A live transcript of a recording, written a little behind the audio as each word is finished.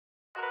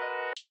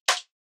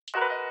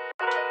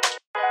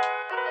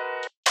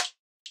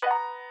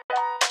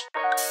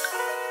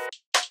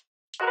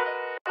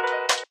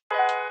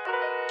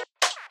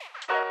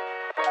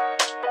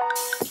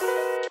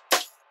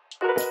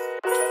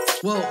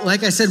Well,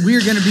 like I said, we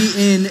are going to be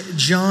in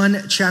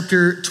John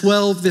chapter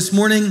 12 this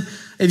morning.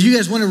 If you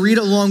guys want to read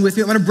along with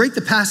me, I'm going to break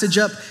the passage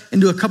up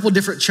into a couple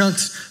different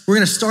chunks. We're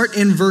going to start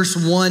in verse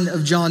 1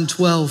 of John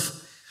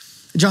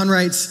 12. John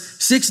writes,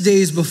 6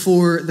 days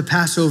before the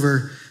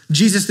Passover,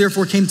 Jesus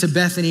therefore came to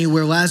Bethany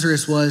where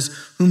Lazarus was,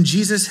 whom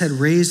Jesus had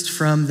raised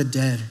from the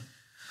dead.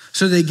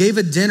 So they gave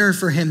a dinner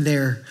for him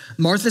there.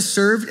 Martha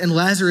served, and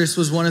Lazarus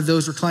was one of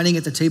those reclining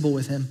at the table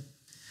with him.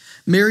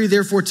 Mary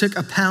therefore took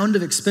a pound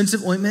of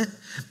expensive ointment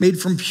made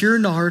from pure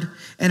nard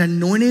and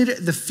anointed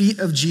the feet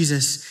of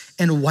Jesus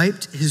and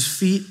wiped his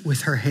feet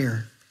with her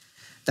hair.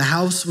 The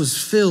house was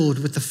filled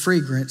with the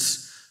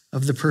fragrance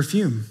of the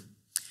perfume.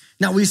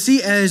 Now we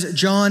see as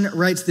John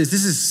writes this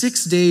is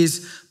 6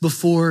 days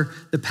before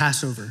the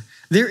Passover.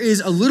 There is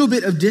a little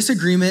bit of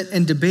disagreement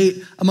and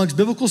debate amongst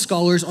biblical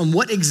scholars on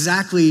what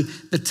exactly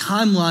the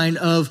timeline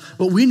of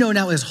what we know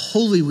now as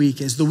Holy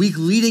Week is, the week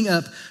leading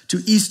up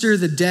to Easter,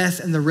 the death,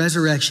 and the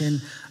resurrection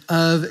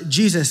of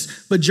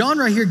Jesus. But John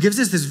right here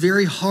gives us this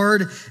very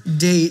hard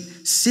date,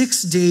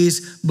 6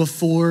 days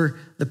before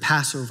the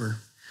Passover.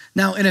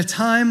 Now, in a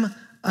time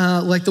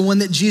like the one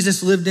that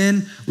Jesus lived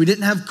in, we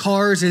didn't have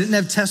cars, they didn't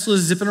have Teslas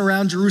zipping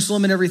around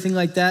Jerusalem and everything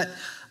like that.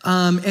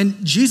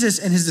 And Jesus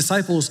and his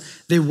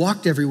disciples, they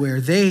walked everywhere.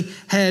 They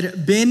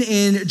had been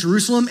in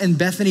Jerusalem and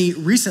Bethany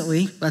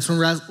recently. That's when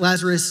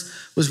Lazarus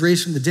was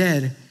raised from the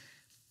dead.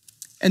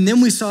 And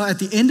then we saw at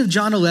the end of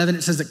John 11,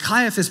 it says that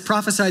Caiaphas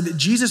prophesied that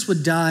Jesus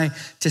would die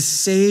to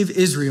save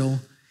Israel.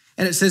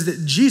 And it says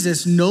that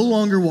Jesus no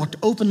longer walked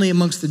openly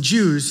amongst the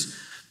Jews,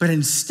 but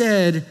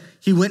instead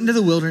he went into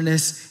the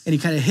wilderness and he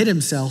kind of hid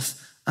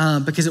himself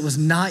because it was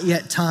not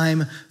yet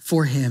time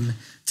for him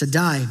to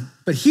die.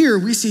 But here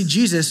we see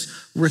Jesus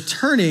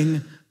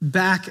returning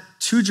back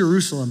to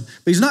Jerusalem,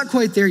 but he's not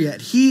quite there yet.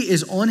 He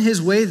is on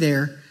his way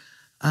there,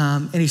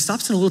 and he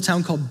stops in a little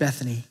town called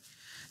Bethany.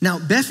 Now,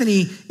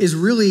 Bethany is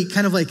really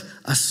kind of like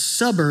a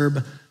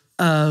suburb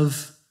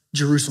of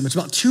Jerusalem. It's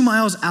about 2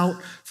 miles out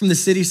from the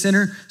city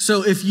center.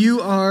 So if you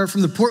are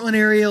from the Portland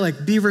area, like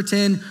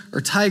Beaverton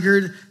or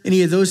Tigard,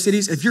 any of those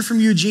cities, if you're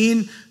from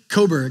Eugene,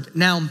 Coburg.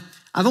 Now,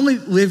 I've only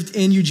lived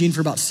in Eugene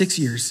for about 6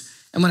 years.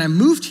 And when I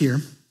moved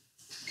here,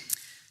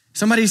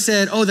 somebody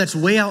said, oh, that's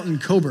way out in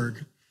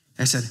Coburg.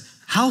 I said,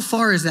 how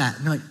far is that?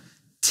 And they're like,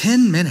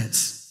 10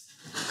 minutes.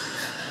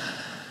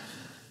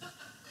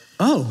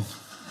 Oh,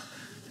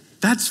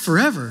 that's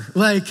forever.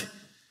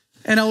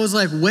 And I was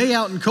like, way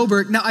out in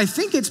Coburg. Now, I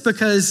think it's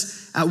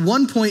because at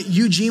one point,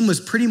 Eugene was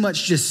pretty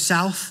much just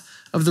south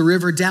of the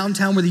river,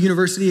 downtown where the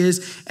university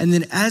is. And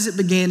then as it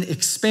began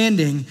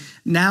expanding,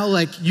 now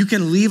you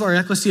can leave our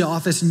Ecclesia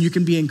office and you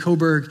can be in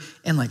Coburg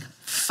in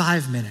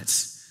 5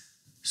 minutes.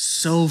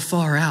 So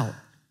far out.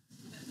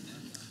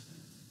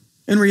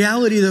 In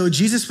reality, though,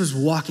 Jesus was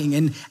walking,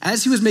 and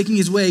as he was making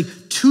his way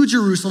to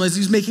Jerusalem, as he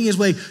was making his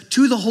way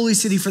to the holy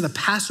city for the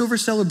Passover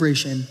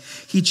celebration,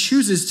 he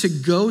chooses to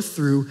go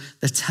through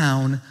the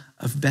town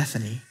of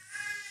Bethany.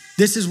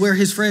 This is where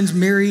his friends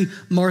Mary,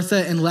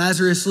 Martha, and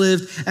Lazarus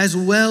lived, as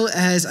well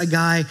as a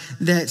guy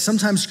that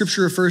sometimes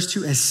scripture refers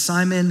to as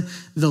Simon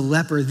the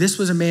leper. This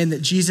was a man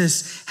that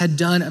Jesus had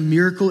done a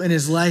miracle in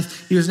his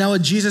life. He was now a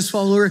Jesus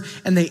follower,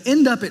 and they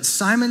end up at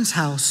Simon's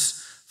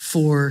house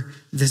for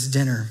this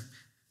dinner.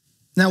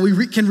 Now,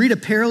 we can read a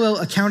parallel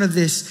account of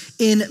this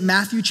in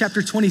Matthew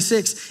chapter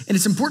 26, and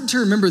it's important to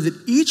remember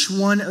that each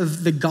one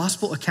of the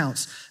gospel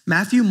accounts,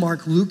 Matthew,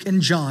 Mark, Luke,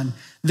 and John,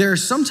 there are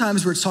some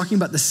times where it's talking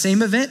about the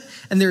same event,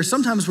 and there are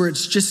some times where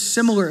it's just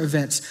similar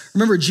events.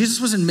 Remember, Jesus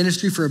was in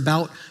ministry for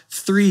about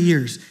 3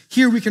 years.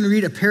 Here we can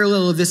read a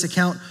parallel of this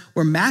account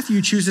where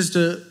Matthew chooses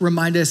to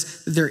remind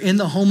us that they're in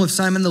the home of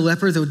Simon the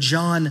leper, though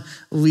John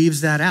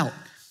leaves that out.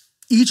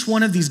 Each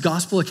one of these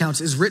gospel accounts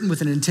is written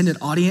with an intended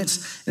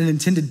audience and an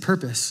intended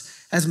purpose.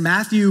 As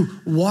Matthew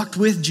walked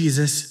with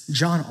Jesus,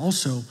 John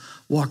also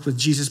walked with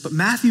Jesus, but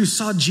Matthew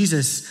saw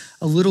Jesus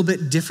a little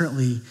bit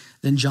differently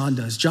than John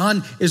does.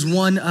 John is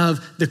one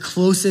of the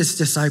closest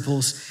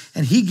disciples,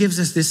 and he gives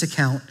us this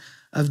account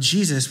of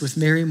Jesus with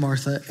Mary,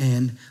 Martha,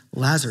 and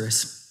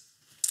Lazarus.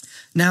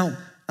 Now,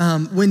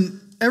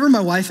 whenever my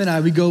wife and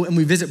I, we go and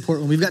we visit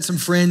Portland, we've got some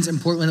friends in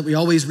Portland that we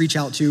always reach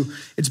out to.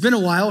 It's been a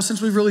while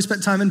since we've really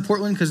spent time in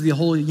Portland because of the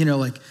whole,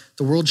 the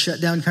world shut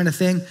down kind of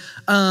thing.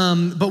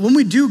 But when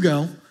we do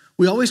go,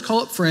 we always call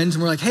up friends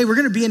and we're like, hey, we're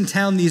gonna be in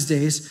town these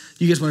days.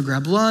 Do you guys wanna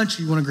grab lunch?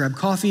 Do you wanna grab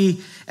coffee?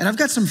 And I've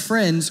got some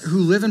friends who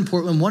live in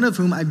Portland, one of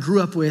whom I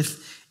grew up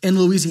with in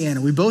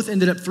Louisiana. We both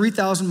ended up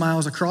 3,000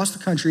 miles across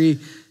the country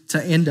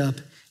to end up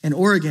in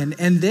Oregon.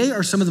 And they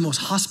are some of the most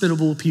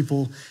hospitable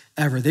people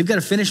ever. They've got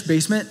a finished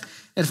basement.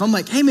 And if I'm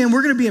like, hey man,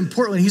 we're gonna be in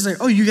Portland, he's like,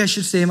 oh, you guys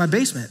should stay in my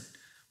basement,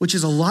 which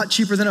is a lot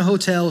cheaper than a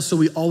hotel. So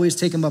we always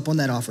take them up on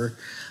that offer.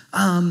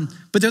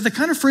 But they're the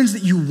kind of friends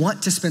that you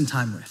want to spend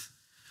time with.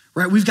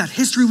 Right? We've got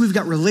history, we've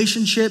got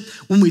relationship.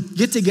 When we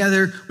get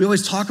together, we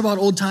always talk about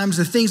old times,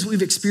 the things that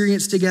we've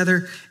experienced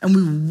together, and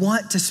we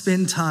want to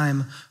spend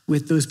time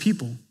with those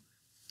people.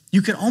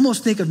 You can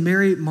almost think of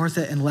Mary,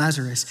 Martha, and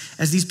Lazarus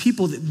as these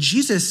people that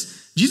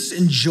Jesus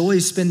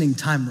enjoys spending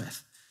time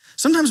with.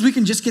 Sometimes we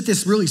can just get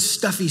this really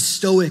stuffy,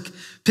 stoic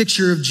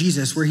picture of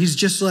Jesus where he's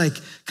just like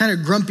kind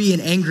of grumpy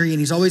and angry and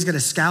he's always got a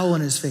scowl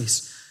on his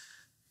face.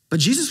 But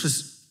Jesus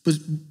was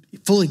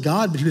fully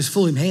God, but he was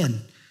fully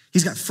man.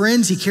 He's got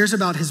friends. He cares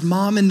about his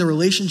mom and the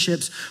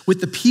relationships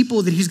with the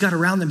people that he's got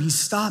around them. He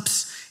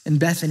stops in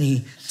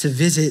Bethany to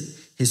visit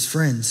his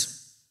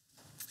friends.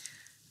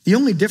 The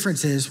only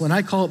difference is when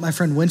I call up my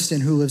friend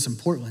Winston, who lives in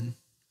Portland,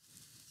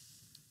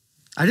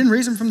 I didn't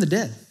raise him from the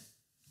dead.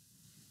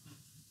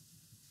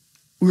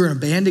 We were in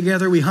a band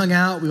together. We hung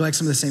out. We like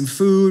some of the same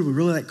food. We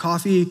really like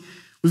coffee.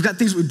 We've got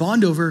things we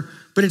bond over,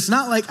 but it's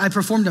not like I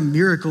performed a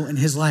miracle in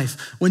his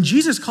life. When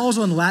Jesus calls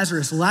on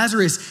Lazarus,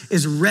 Lazarus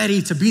is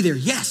ready to be there.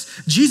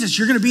 Yes, Jesus,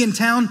 you're going to be in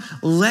town.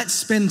 Let's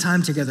spend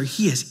time together.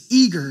 He is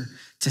eager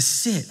to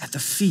sit at the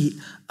feet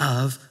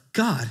of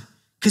God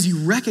because he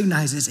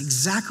recognizes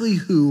exactly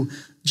who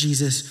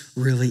Jesus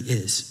really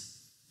is.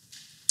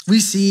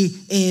 We see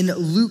in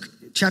Luke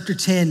chapter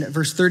 10,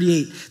 verse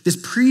 38, this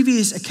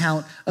previous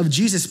account of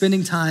Jesus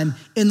spending time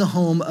in the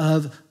home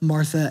of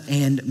Martha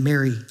and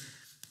Mary.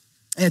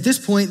 And at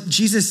this point,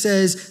 Jesus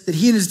says that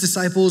he and his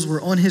disciples were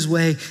on his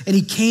way, and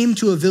he came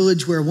to a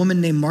village where a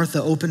woman named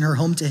Martha opened her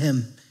home to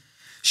him.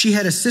 She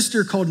had a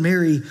sister called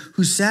Mary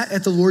who sat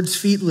at the Lord's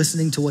feet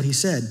listening to what he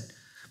said.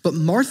 But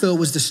Martha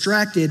was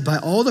distracted by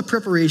all the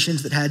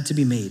preparations that had to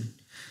be made.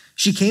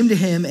 She came to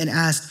him and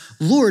asked,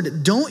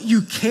 "Lord, don't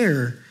you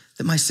care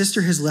that my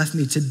sister has left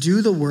me to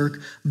do the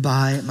work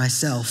by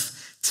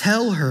myself?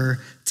 Tell her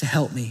to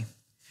help me."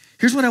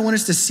 Here's what I want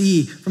us to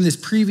see from this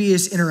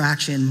previous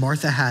interaction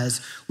Martha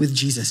has with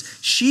Jesus.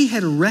 She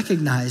had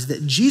recognized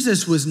that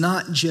Jesus was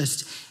not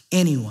just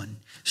anyone.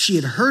 She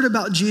had heard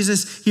about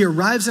Jesus. He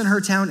arrives in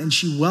her town and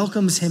she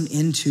welcomes him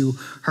into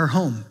her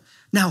home.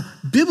 Now,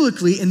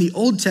 biblically in the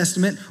Old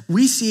Testament,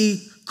 we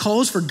see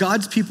calls for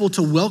God's people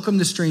to welcome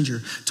the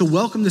stranger, to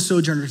welcome the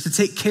sojourner, to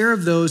take care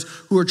of those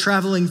who are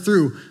traveling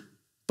through.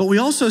 But we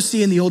also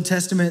see in the Old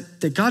Testament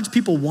that God's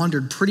people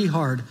wandered pretty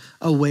hard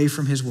away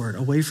from his word,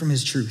 away from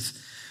his truth.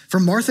 For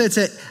Martha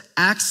to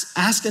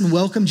ask and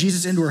welcome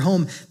Jesus into her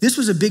home, this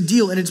was a big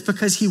deal, and it's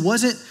because he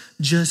wasn't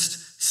just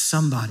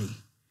somebody.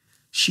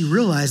 She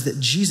realized that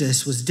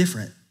Jesus was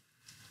different.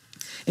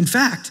 In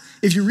fact,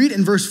 if you read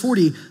in verse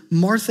 40,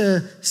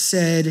 Martha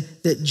said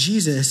that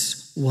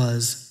Jesus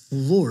was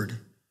Lord.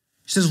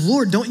 She says,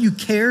 "Lord, don't you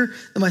care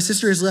that my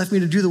sister has left me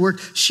to do the work?"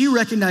 She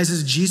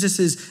recognizes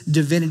Jesus'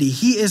 divinity.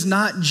 He is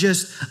not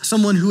just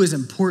someone who is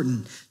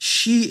important.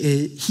 He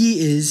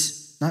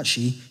is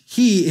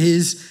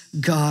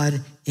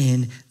God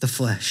in the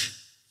flesh.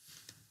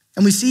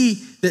 And we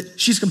see that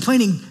she's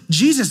complaining,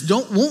 "Jesus,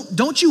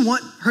 don't you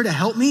want her to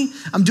help me?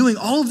 I'm doing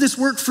all of this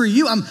work for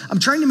you. I'm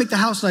trying to make the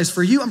house nice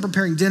for you. I'm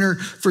preparing dinner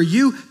for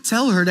you.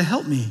 Tell her to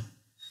help me."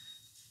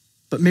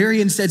 But Mary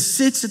instead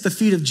sits at the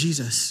feet of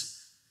Jesus.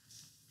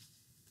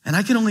 And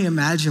I can only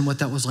imagine what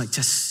that was like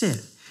to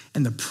sit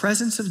in the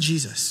presence of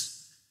Jesus.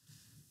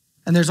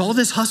 And there's all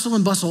this hustle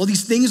and bustle, all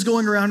these things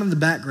going around in the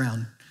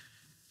background.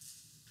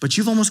 But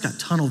you've almost got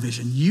tunnel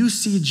vision. You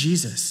see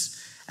Jesus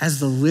as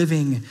the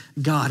living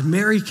God.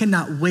 Mary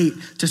cannot wait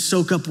to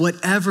soak up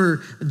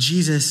whatever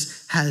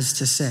Jesus has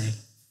to say.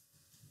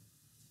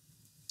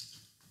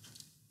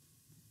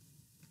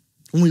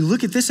 When we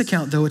look at this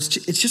account, though, it's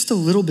just a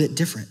little bit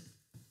different.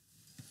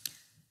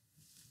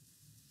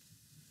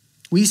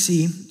 We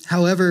see,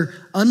 however,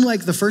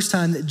 unlike the first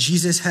time that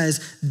Jesus has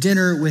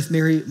dinner with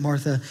Mary,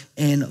 Martha,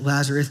 and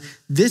Lazarus,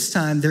 this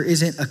time there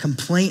isn't a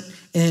complaint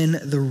in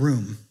the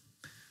room.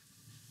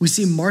 We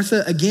see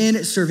Martha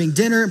again serving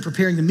dinner and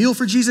preparing the meal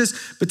for Jesus,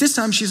 but this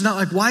time she's not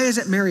like, "Why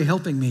isn't Mary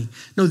helping me?"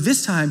 No,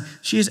 this time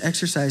she is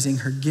exercising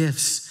her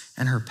gifts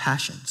and her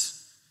passions.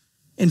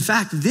 In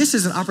fact, this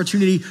is an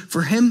opportunity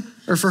for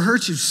her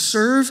to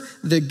serve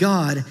the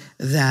God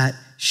that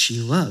she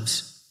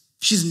loves.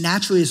 She's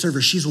naturally a server.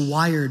 She's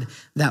wired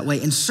that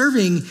way. And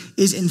serving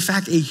is, in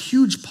fact, a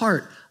huge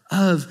part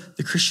of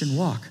the Christian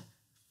walk.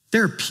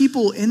 There are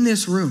people in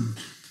this room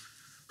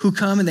who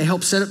come and they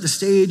help set up the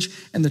stage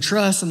and the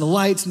truss and the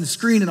lights and the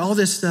screen and all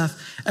this stuff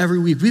every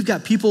week. We've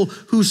got people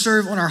who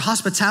serve on our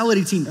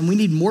hospitality team, and we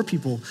need more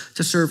people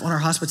to serve on our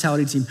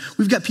hospitality team.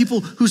 We've got people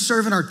who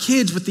serve in our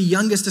kids with the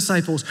youngest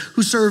disciples,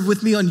 who serve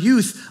with me on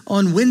youth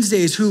on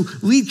Wednesdays, who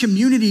lead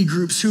community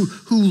groups, who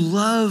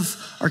love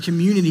our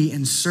community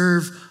and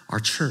serve our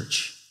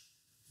church.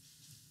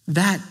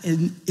 That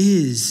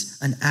is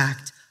an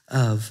act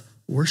of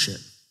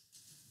worship.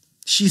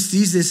 She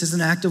sees this as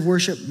an act of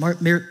worship,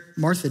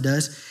 Martha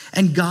does,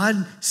 and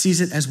God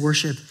sees it as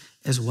worship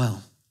as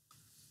well.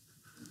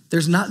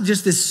 There's not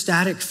just this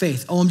static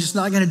faith, I'm just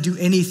not gonna do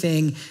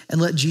anything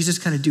and let Jesus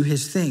kind of do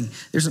his thing.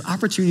 There's an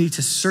opportunity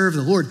to serve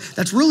the Lord.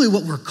 That's really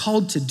what we're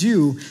called to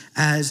do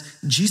as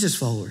Jesus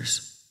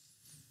followers.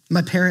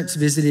 My parents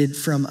visited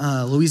from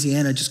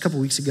Louisiana just a couple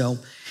weeks ago,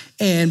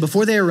 and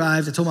before they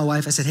arrived, I told my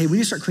wife, I said, "Hey, we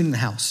need to start cleaning the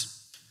house.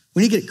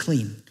 We need to get it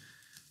clean.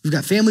 We've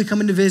got family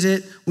coming to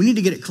visit. We need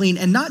to get it clean."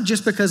 And not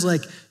just because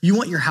you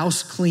want your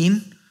house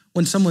clean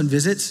when someone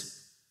visits,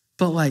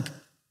 but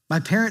my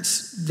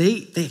parents,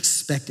 they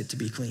expect it to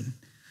be clean.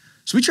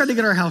 So we tried to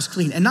get our house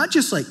clean, and not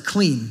just like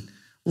clean,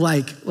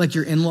 like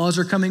your in-laws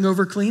are coming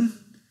over clean.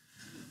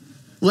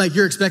 Like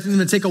you're expecting them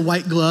to take a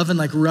white glove and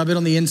like rub it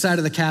on the inside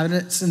of the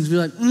cabinets and be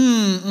like,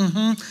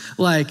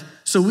 Like,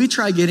 so we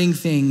try getting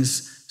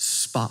things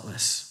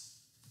spotless.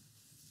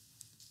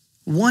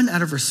 One,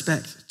 out of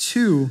respect.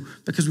 Two,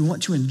 because we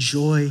want to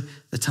enjoy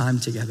the time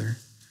together.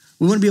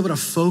 We want to be able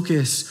to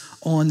focus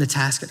on the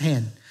task at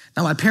hand.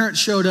 Now, my parents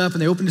showed up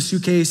and they opened a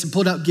suitcase and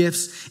pulled out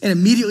gifts, and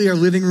immediately our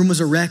living room was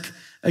a wreck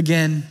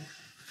again.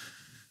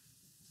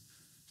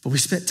 But we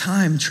spent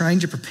time trying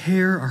to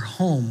prepare our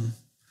home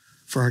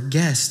for our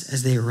guests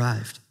as they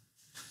arrived.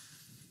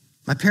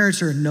 My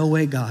parents are in no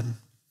way God,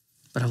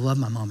 but I love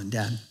my mom and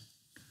dad.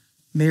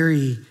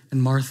 Mary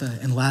and Martha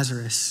and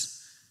Lazarus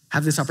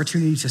have this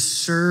opportunity to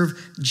serve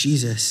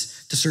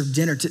Jesus, to serve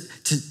dinner,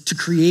 to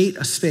create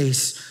a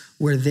space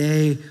where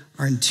they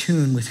are in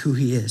tune with who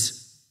he is.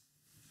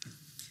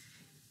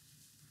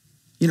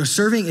 You know,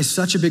 serving is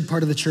such a big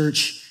part of the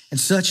church and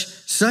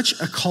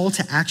such a call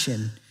to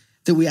action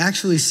that we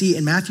actually see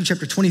in Matthew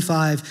chapter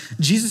 25.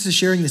 Jesus is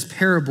sharing this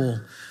parable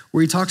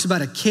where he talks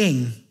about a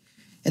king.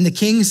 And the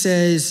king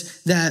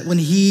says that when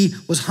he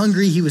was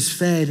hungry, he was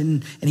fed,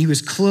 and he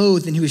was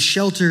clothed, and he was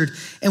sheltered.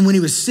 And when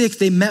he was sick,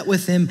 they met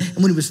with him. And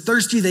when he was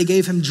thirsty, they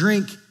gave him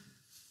drink.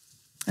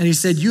 And he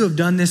said, "You have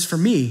done this for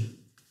me."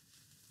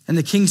 And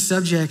the king's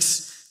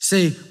subjects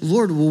say,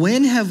 "Lord,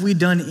 when have we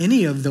done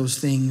any of those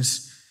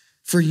things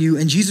for you?"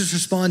 And Jesus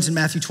responds in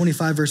Matthew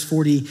 25, verse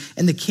 40,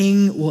 "And the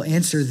king will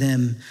answer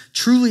them,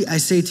 'Truly I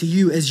say to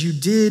you, as you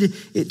did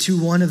it to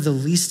one of the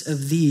least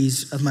of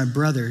these, of my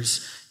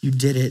brothers, you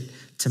did it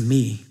to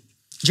me.'"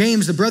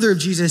 James, the brother of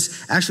Jesus,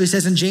 actually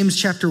says in James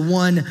chapter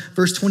 1,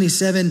 verse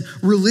 27,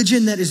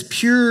 "Religion that is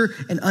pure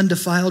and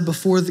undefiled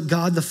before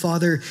God the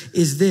Father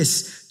is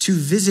this, to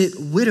visit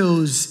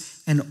widows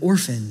and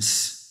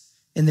orphans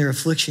in their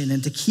affliction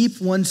and to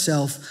keep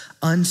oneself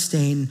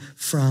unstained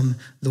from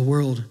the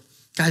world."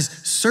 Guys,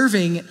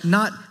 serving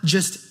not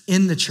just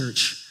in the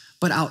church,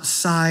 but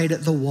outside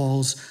the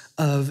walls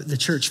of the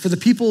church. For the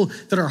people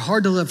that are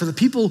hard to love, for the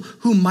people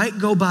who might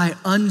go by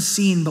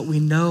unseen, but we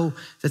know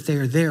that they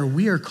are there,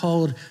 we are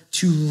called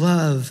to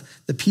love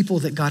the people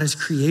that God has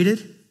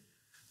created,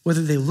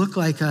 whether they look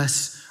like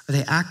us or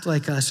they act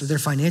like us or their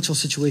financial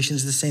situation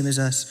is the same as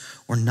us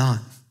or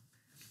not.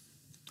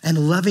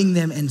 And loving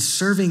them and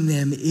serving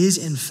them is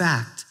in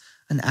fact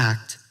an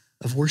act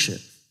of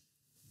worship.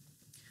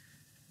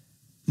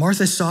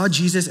 Martha saw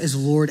Jesus as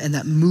Lord, and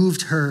that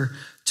moved her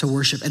to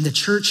worship. And the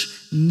church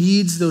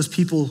needs those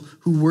people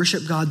who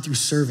worship God through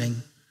serving.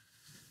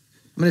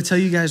 I'm gonna tell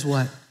you guys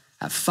what,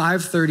 at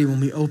 5:30 when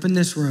we open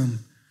this room,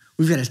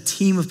 we've got a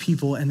team of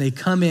people and they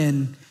come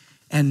in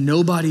and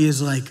nobody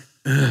is like,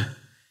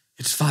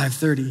 it's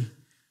 5:30.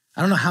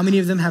 I don't know how many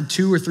of them have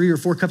 2 or 3 or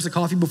 4 cups of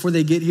coffee before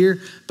they get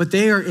here, but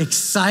they are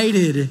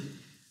excited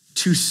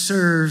to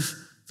serve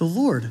the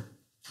Lord.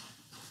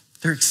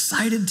 They're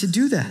excited to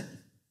do that.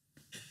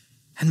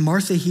 And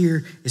Martha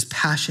here is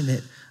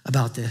passionate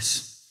about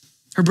this.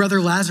 Her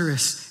brother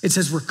Lazarus, it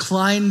says,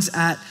 reclines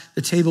at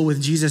the table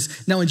with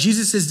Jesus. Now in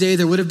Jesus' day,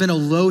 there would have been a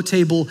low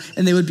table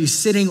and they would be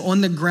sitting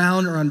on the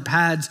ground or on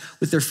pads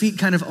with their feet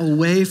kind of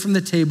away from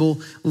the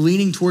table,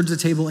 leaning towards the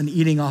table and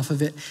eating off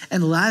of it.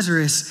 And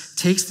Lazarus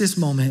takes this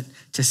moment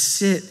to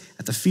sit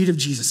at the feet of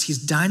Jesus. He's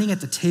dining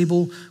at the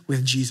table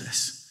with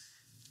Jesus,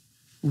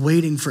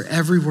 waiting for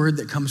every word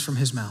that comes from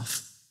his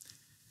mouth.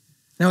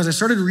 Now, as I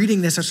started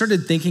reading this, I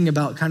started thinking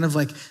about kind of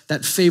like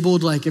that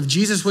fabled, like if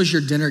Jesus was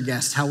your dinner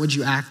guest, how would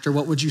you act or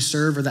what would you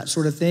serve or that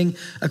sort of thing?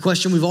 A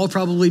question we've all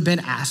probably been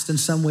asked in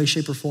some way,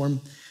 shape, or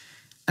form.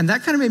 And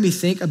that kind of made me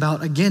think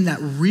about, again, that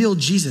real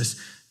Jesus.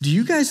 Do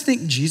you guys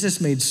think Jesus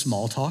made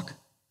small talk?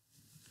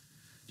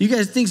 Do you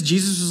guys think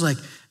Jesus was like,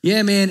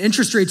 yeah, man,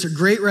 interest rates are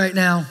great right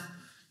now.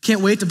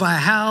 Can't wait to buy a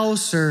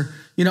house, or,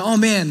 oh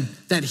man,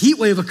 that heat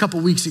wave a couple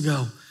weeks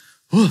ago.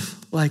 Oof,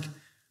 like,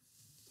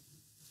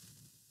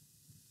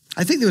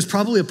 I think there was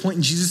probably a point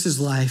in Jesus'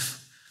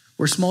 life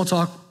where small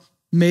talk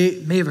may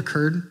have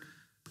occurred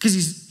because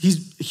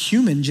he's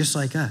human just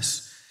like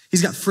us.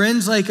 He's got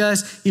friends like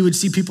us. He would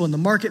see people in the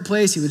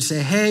marketplace. He would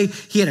say, hey,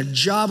 he had a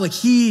job. Like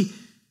he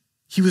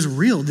was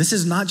real. This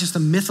is not just a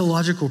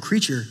mythological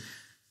creature,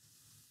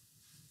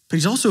 but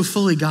he's also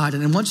fully God.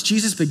 And then once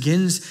Jesus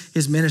begins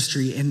his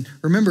ministry, and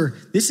remember,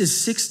 this is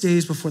 6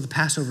 days before the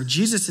Passover.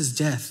 Jesus'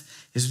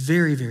 death is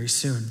very, very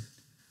soon.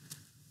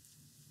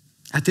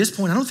 At this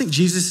point, I don't think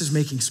Jesus is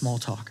making small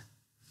talk.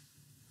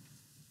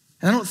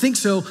 And I don't think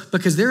so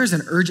because there is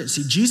an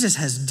urgency. Jesus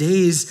has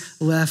days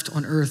left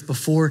on earth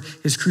before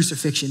his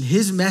crucifixion.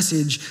 His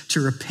message to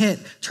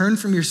repent, turn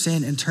from your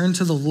sin, and turn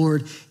to the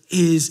Lord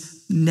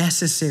is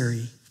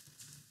necessary.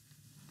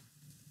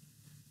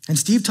 And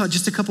Steve taught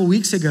just a couple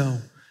weeks ago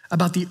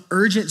about the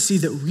urgency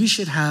that we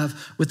should have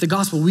with the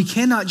gospel. We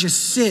cannot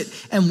just sit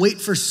and wait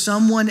for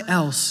someone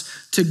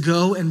else to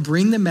go and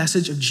bring the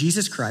message of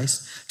Jesus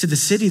Christ to the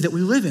city that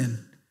we live in.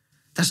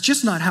 That's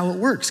just not how it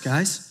works,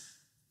 guys.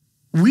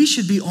 We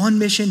should be on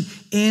mission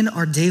in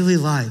our daily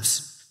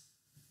lives.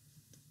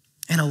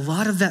 And a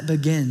lot of that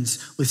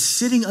begins with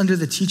sitting under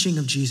the teaching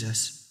of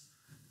Jesus,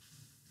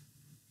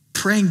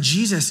 praying,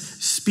 Jesus,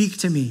 speak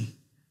to me.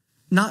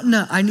 Not in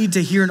a I need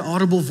to hear an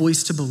audible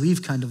voice to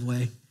believe kind of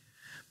way,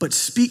 but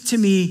speak to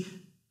me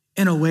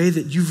in a way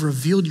that you've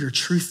revealed your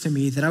truth to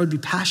me, that I would be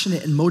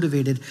passionate and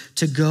motivated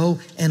to go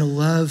and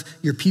love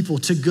your people,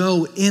 to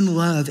go in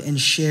love and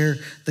share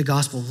the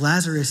gospel.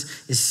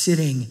 Lazarus is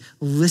sitting,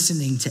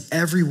 listening to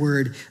every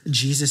word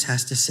Jesus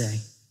has to say.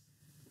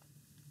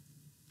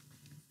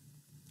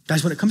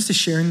 Guys, when it comes to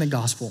sharing the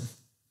gospel,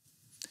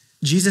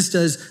 Jesus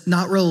does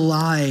not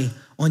rely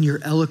on your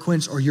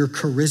eloquence or your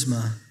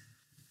charisma.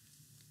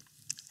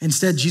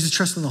 Instead, Jesus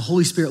trusts in the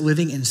Holy Spirit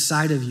living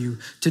inside of you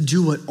to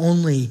do what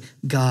only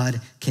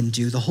God can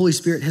do. The Holy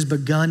Spirit has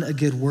begun a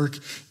good work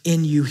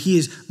in you. He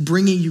is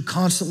bringing you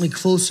constantly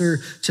closer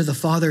to the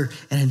Father,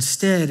 and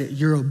instead,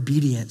 your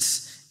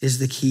obedience is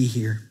the key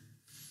here.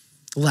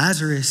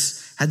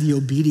 Lazarus had the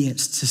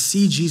obedience to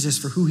see Jesus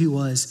for who he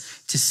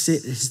was, to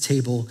sit at his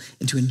table,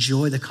 and to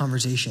enjoy the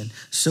conversation,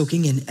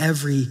 soaking in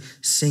every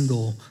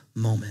single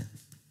moment.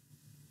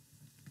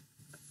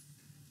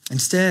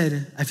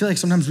 Instead, I feel like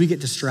sometimes we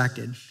get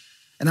distracted,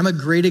 and I'm a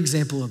great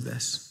example of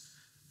this.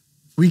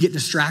 We get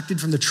distracted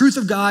from the truth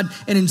of God,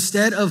 and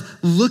instead of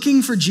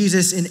looking for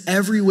Jesus in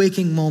every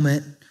waking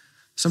moment,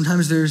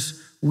 sometimes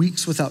there's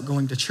weeks without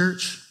going to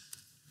church,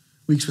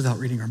 weeks without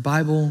reading our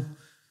Bible,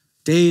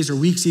 days or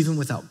weeks even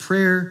without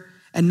prayer,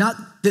 and not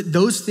that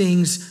those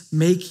things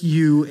make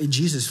you a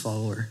Jesus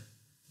follower,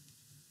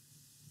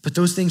 but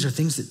those things are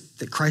things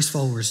that Christ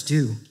followers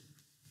do.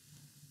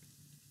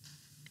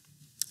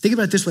 Think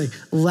about it this way.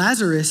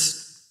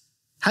 Lazarus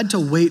had to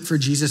wait for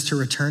Jesus to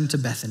return to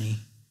Bethany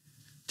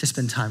to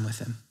spend time with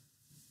him.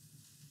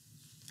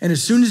 And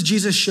as soon as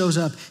Jesus shows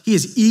up, he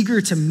is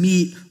eager to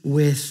meet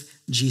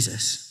with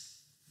Jesus.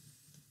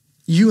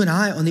 You and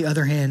I, on the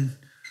other hand,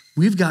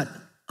 we've got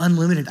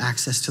unlimited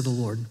access to the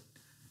Lord.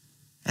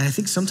 And I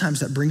think sometimes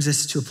that brings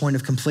us to a point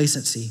of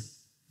complacency.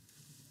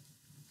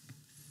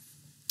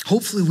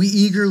 Hopefully we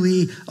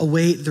eagerly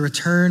await the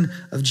return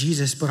of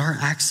Jesus, but our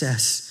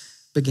access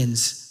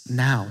begins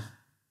now.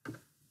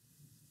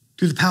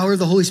 Through the power of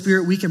the Holy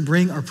Spirit, we can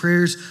bring our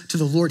prayers to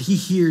the Lord. He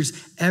hears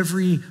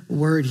every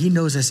word. He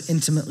knows us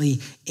intimately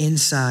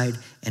inside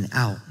and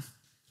out.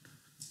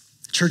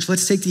 Church,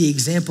 let's take the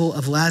example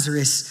of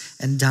Lazarus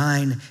and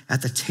dine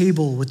at the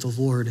table with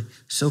the Lord,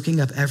 soaking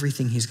up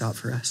everything he's got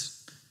for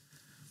us.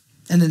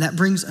 And then that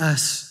brings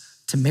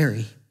us to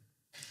Mary.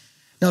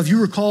 Now, if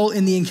you recall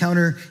in the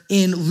encounter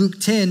in Luke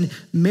 10,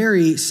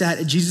 Mary sat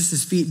at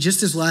Jesus' feet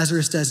just as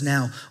Lazarus does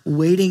now,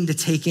 waiting to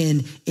take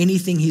in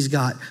anything he's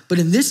got. But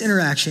in this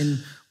interaction,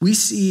 we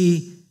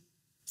see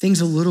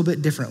things a little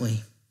bit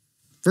differently.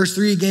 Verse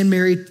 3 again,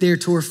 Mary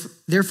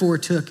therefore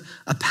took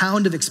a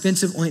pound of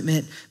expensive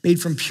ointment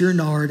made from pure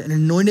nard and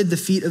anointed the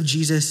feet of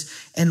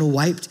Jesus and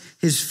wiped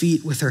his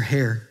feet with her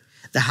hair.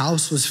 The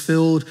house was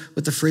filled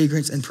with the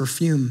fragrance and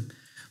perfume.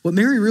 What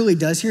Mary really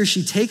does here is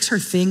she takes her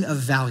thing of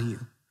value,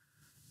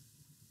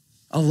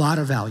 a lot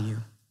of value,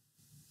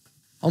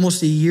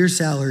 almost a year's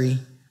salary,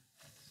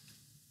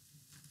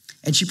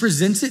 and she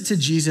presents it to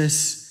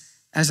Jesus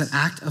as an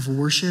act of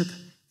worship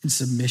and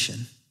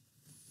submission.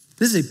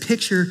 This is a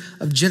picture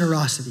of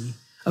generosity,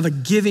 of a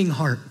giving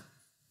heart.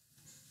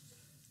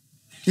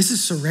 This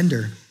is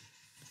surrender.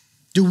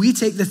 Do we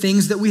take the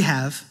things that we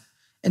have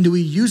and do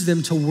we use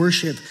them to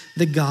worship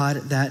the God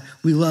that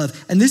we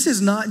love? And this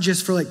is not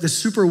just for like the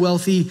super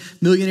wealthy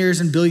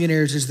millionaires and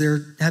billionaires as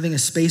they're having a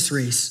space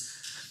race.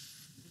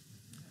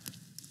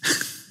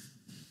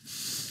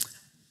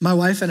 My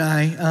wife and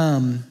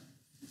I,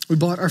 we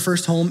bought our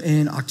first home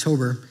in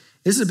October.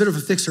 This is a bit of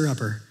a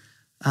fixer-upper.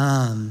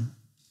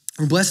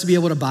 We're blessed to be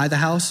able to buy the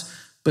house,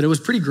 but it was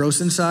pretty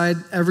gross inside.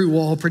 Every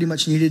wall pretty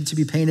much needed to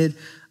be painted.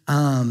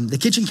 The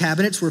kitchen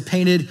cabinets were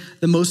painted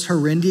the most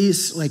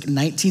horrendous, like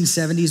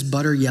 1970s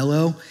butter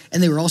yellow,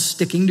 and they were all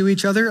sticking to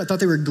each other. I thought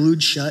they were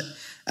glued shut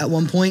at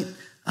one point.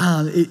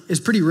 It's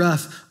pretty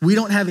rough. We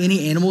don't have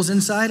any animals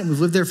inside, and we've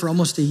lived there for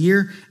almost a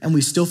year, and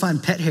we still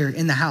find pet hair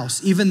in the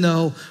house, even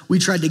though we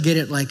tried to get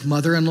it like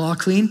mother-in-law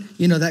clean.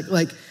 You know, that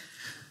like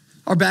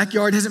our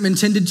backyard hasn't been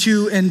tended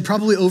to in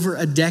probably over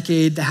a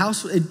decade. The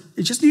house, it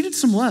just needed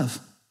some love.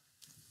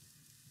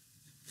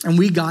 And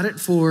we got it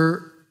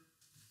for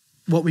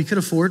what we could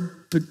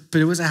afford, but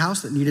it was a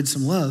house that needed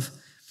some love.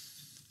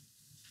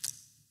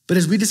 But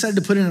as we decided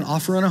to put in an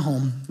offer on a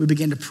home, we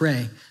began to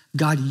pray,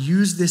 God,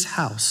 use this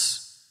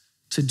house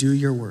to do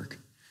your work.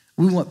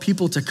 We want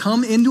people to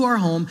come into our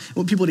home. We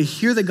want people to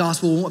hear the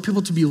gospel. We want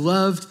people to be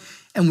loved,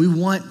 and we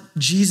want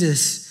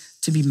Jesus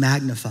to be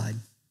magnified.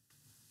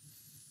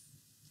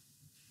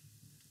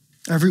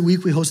 Every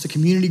week we host a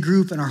community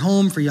group in our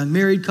home for young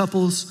married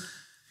couples.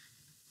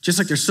 Just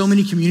like there's so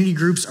many community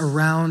groups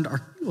around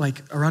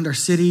our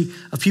city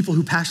of people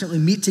who passionately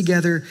meet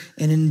together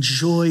and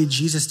enjoy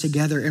Jesus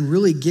together and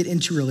really get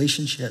into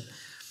relationship.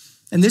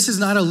 And this is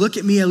not a look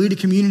at me, I lead a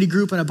community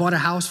group and I bought a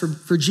house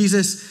for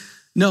Jesus.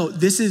 No,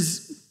 this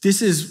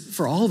is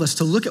for all of us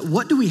to look at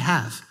what do we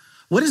have?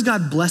 What has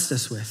God blessed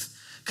us with?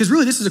 Because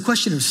really this is a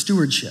question of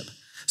stewardship.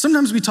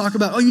 Sometimes we talk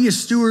about, you need to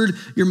steward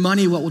your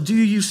money well. Well, do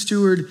you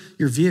steward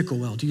your vehicle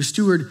well? Do you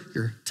steward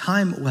your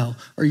time well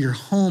or your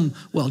home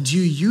well? Do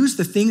you use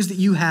the things that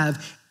you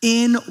have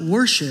in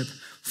worship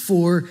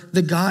for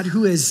the God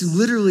who has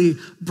literally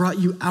brought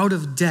you out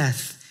of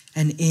death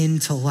and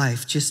into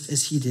life, just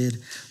as he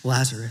did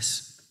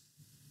Lazarus?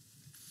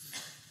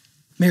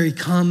 Mary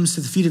comes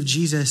to the feet of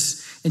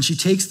Jesus and she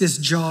takes this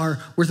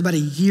jar worth about a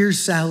year's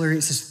salary.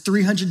 It says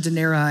 300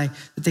 denarii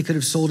that they could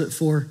have sold it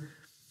for.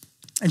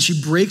 And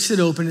she breaks it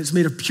open. It's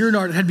made of pure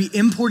nard. It had to be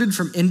imported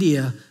from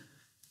India.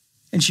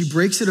 And she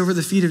breaks it over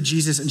the feet of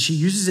Jesus and she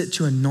uses it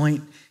to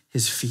anoint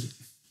his feet.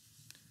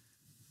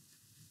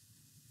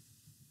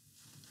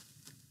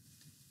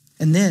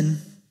 And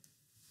then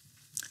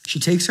she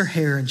takes her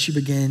hair and she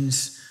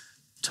begins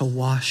to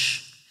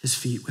wash his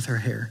feet with her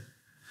hair.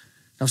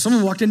 Now, if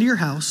someone walked into your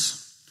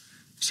house,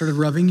 started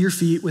rubbing your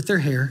feet with their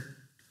hair,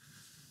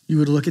 you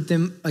would look at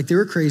them like they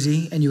were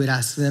crazy and you would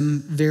ask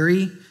them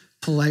very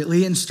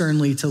politely and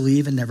sternly to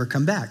leave and never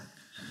come back.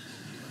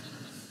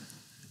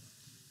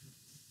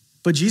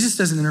 But Jesus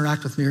doesn't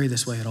interact with Mary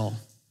this way at all,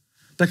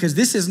 because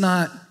this is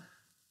not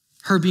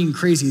her being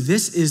crazy.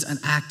 This is an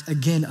act,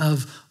 again,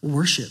 of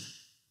worship.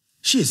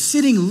 She is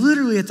sitting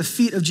literally at the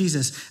feet of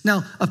Jesus.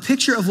 Now, a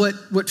picture of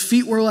what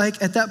feet were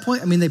like at that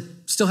point, I mean, they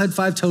still had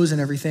 5 toes and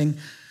everything,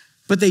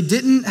 but they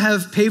didn't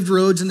have paved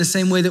roads in the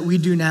same way that we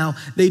do now.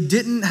 They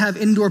didn't have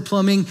indoor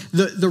plumbing.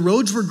 The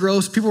roads were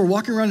gross. People were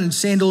walking around in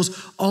sandals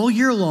all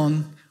year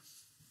long.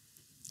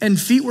 And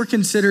feet were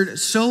considered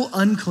so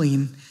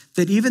unclean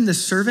that even the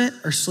servant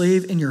or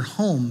slave in your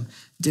home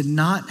did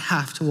not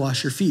have to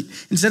wash your feet.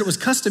 Instead, it was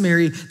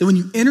customary that when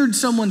you entered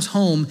someone's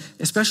home,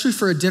 especially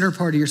for a dinner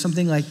party or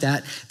something like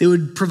that, they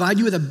would provide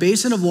you with a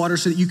basin of water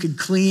so that you could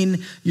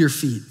clean your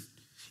feet.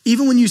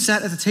 Even when you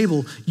sat at the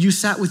table, you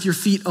sat with your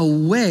feet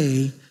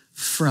away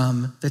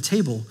from the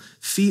table.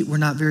 Feet were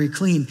not very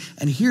clean.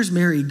 And here's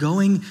Mary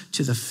going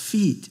to the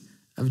feet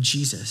of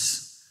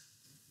Jesus,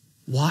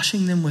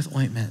 washing them with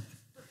ointment,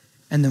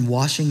 and then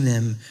washing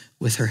them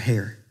with her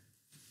hair.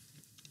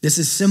 This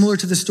is similar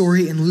to the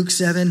story in Luke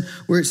 7,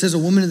 where it says a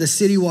woman of the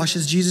city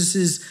washes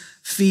Jesus's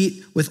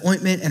feet with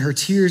ointment and her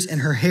tears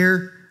and her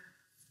hair.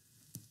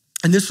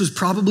 And this was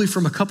probably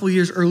from a couple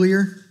years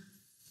earlier.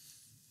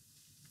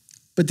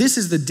 But this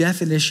is the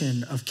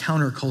definition of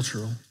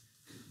countercultural.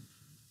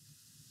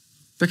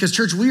 Because,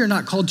 church, we are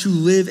not called to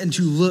live and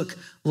to look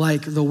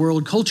like the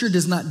world. Culture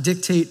does not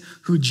dictate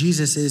who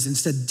Jesus is.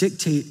 Instead,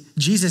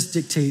 Jesus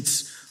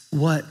dictates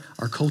what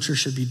our culture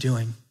should be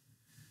doing.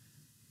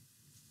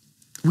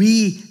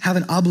 We have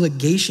an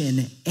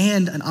obligation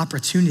and an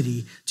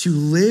opportunity to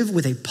live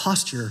with a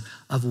posture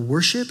of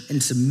worship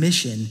and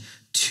submission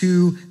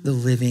to the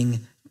living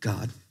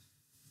God.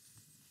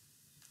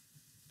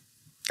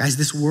 Guys,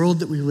 this world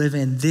that we live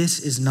in, this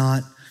is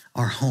not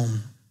our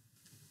home.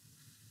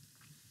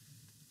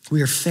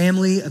 We are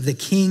family of the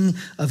King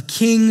of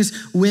Kings.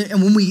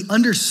 And when we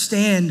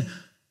understand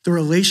the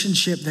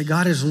relationship that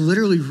God is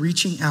literally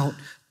reaching out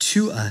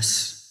to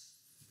us,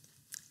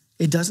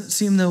 it doesn't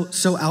seem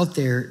so out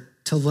there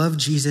to love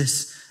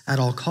Jesus at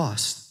all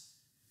costs.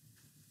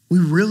 We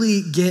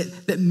really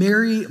get that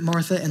Mary,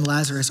 Martha, and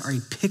Lazarus are a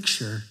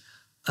picture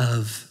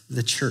of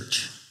the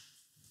church.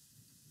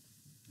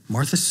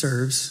 Martha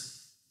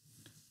serves,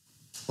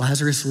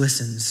 Lazarus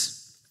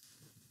listens,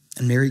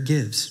 and Mary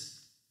gives.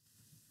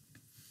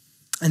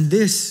 And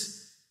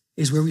this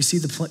is where we see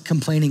the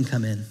complaining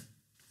come in.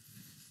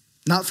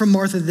 Not from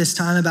Martha this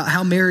time about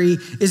how Mary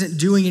isn't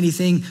doing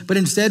anything, but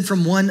instead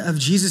from one of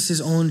Jesus'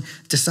 own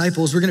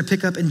disciples. We're going to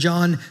pick up in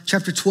John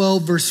chapter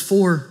 12, verse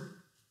 4.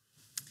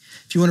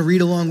 If you want to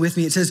read along with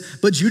me, it says,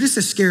 "But Judas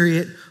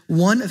Iscariot,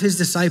 one of his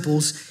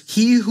disciples,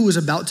 he who was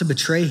about to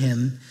betray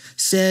him,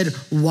 said,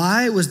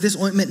 'Why was this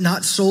ointment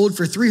not sold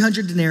for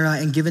 300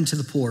 denarii and given to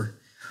the poor?'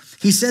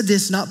 He said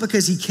this not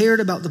because he cared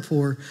about the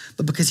poor,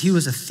 but because he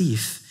was a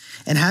thief.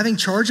 And having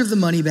charge of the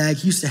money bag,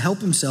 he used to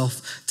help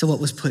himself to what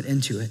was put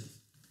into it.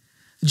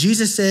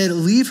 Jesus said,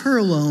 'Leave her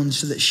alone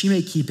so that she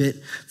may keep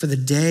it for the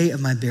day of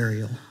my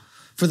burial.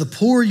 For the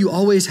poor you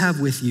always have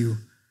with you,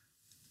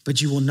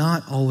 but you will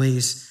not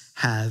always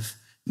have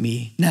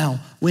me.'"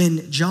 Now,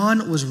 when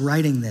John was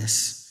writing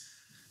this,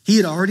 he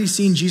had already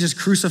seen Jesus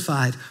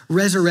crucified,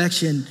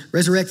 resurrected,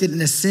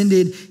 and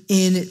ascended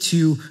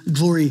into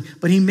glory.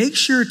 But he makes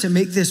sure to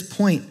make this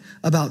point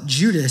about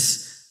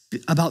Judas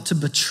about to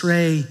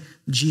betray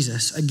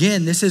Jesus.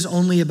 Again, this is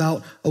only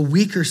about a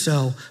week or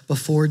so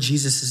before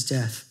Jesus'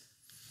 death.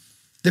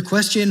 The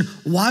question,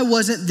 why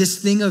wasn't this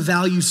thing of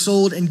value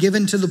sold and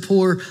given to the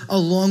poor,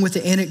 along with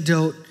the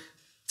anecdote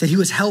that he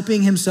was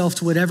helping himself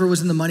to whatever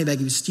was in the money bag?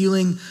 He was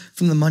stealing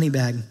from the money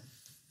bag. You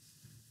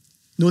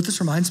know what this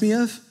reminds me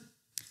of?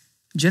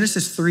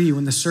 Genesis 3,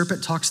 when the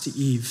serpent talks to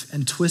Eve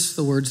and twists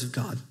the words of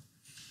God.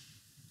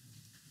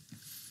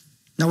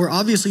 Now, we're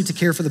obviously to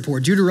care for the poor.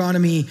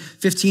 Deuteronomy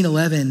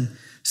 15:11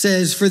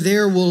 says, "For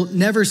there will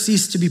never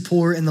cease to be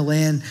poor in the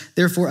land.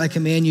 Therefore I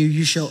command you,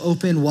 you shall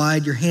open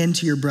wide your hand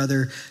to your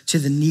brother, to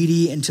the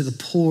needy and to the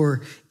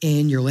poor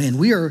in your land."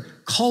 We are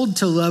called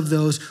to love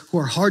those who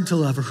are hard to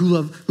love or who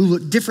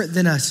look different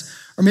than us,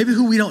 or maybe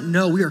who we don't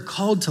know. We are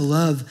called to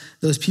love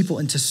those people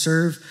and to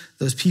serve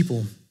those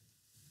people.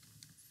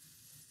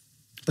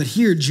 But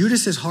here,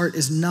 Judas's heart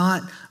is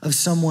not of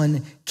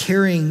someone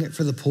caring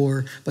for the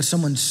poor, but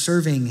someone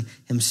serving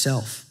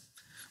himself.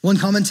 One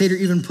commentator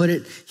even put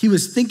it, he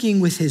was thinking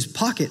with his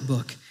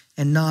pocketbook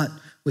and not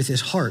with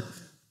his heart.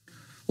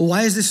 Well,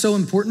 why is this so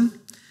important?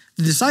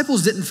 The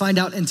disciples didn't find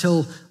out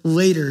until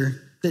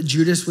later that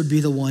Judas would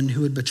be the one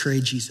who would betray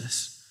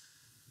Jesus.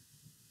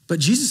 But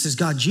Jesus is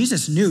God.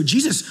 Jesus knew.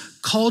 Jesus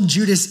called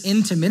Judas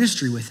into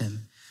ministry with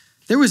him.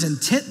 There was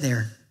intent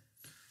there.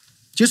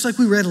 Just like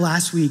we read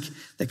last week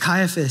that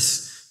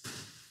Caiaphas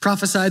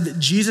prophesied that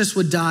Jesus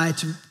would die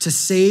to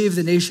save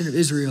the nation of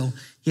Israel,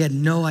 he had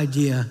no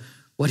idea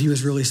what he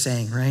was really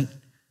saying, right?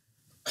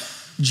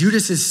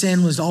 Judas's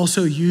sin was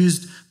also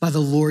used by the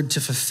Lord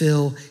to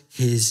fulfill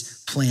his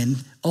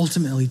plan,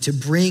 ultimately to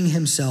bring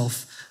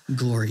himself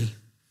glory.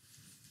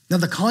 Now,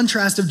 the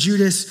contrast of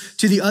Judas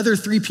to the other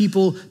three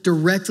people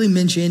directly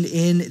mentioned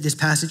in this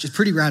passage is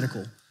pretty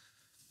radical.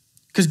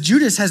 Because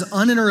Judas has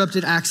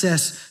uninterrupted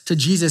access to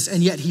Jesus,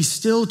 and yet he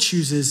still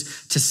chooses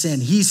to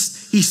sin. He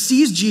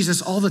sees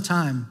Jesus all the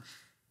time,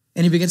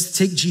 and he begins to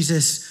take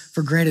Jesus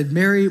for granted.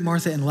 Mary,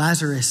 Martha, and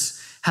Lazarus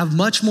have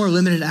much more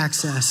limited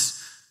access,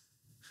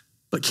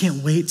 but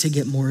can't wait to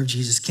get more of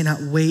Jesus,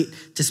 cannot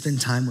wait to spend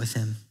time with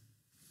him.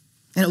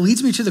 And it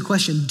leads me to the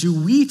question, do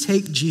we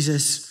take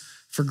Jesus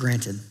for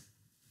granted?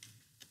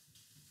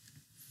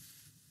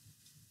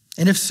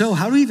 And if so,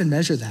 how do we even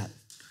measure that?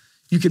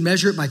 You can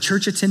measure it by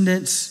church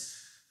attendance,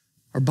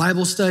 or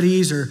Bible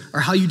studies, or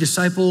how you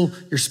disciple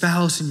your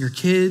spouse and your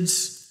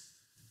kids,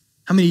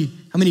 how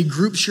many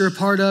groups you're a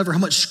part of, or how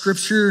much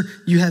scripture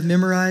you have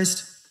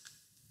memorized.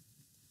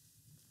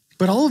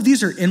 But all of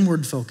these are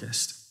inward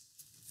focused.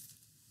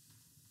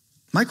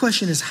 My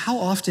question is, how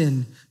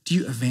often do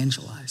you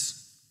evangelize?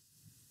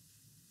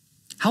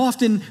 How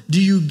often do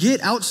you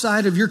get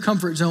outside of your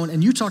comfort zone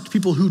and you talk to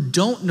people who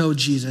don't know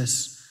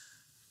Jesus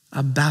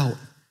about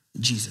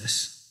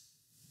Jesus?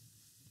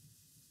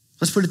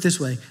 Let's put it this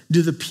way.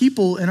 Do the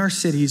people in our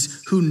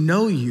cities who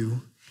know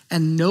you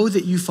and know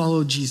that you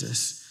follow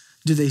Jesus,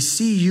 do they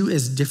see you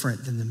as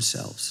different than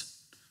themselves?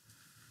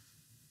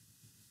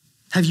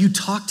 Have you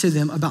talked to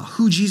them about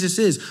who Jesus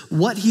is,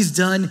 what he's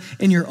done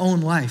in your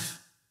own life?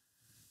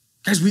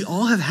 Guys, we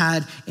all have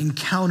had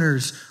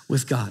encounters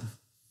with God.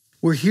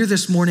 We're here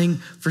this morning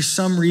for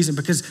some reason,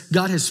 because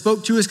God has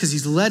spoke to us, because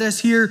he's led us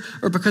here,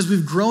 or because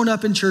we've grown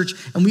up in church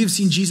and we've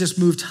seen Jesus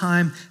move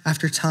time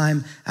after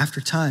time after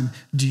time.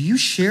 Do you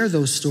share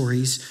those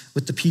stories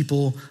with the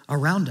people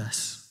around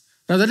us?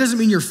 Now, that doesn't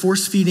mean you're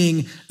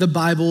force-feeding the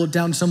Bible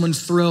down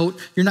someone's throat.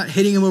 You're not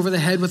hitting them over the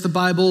head with the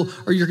Bible,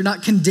 or you're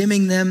not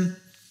condemning them.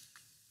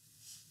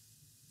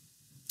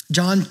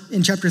 John,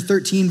 in chapter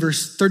 13,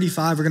 verse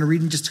 35, we're going to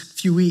read in just a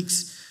few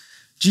weeks.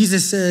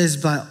 Jesus says,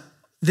 "By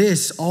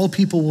this, all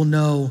people will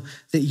know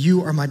that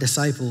you are my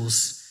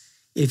disciples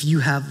if you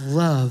have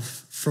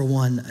love for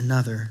one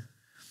another."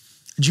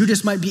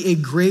 Judas might be a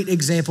great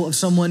example of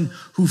someone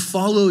who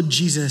followed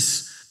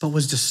Jesus but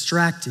was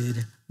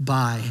distracted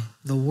by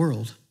the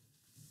world.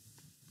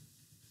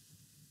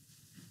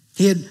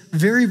 He had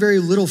very, very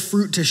little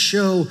fruit to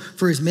show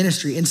for his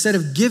ministry. Instead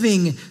of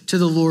giving to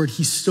the Lord,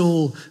 he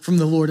stole from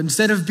the Lord.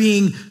 Instead of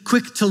being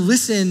quick to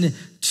listen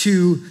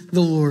to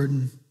the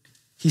Lord,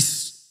 he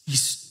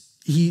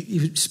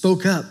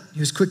spoke up. He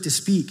was quick to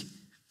speak.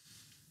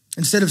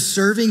 Instead of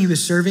serving, he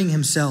was serving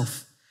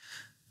himself.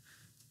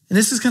 And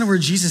this is kind of where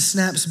Jesus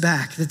snaps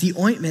back, that the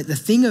ointment, the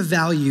thing of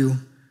value,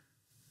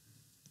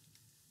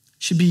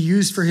 should be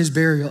used for his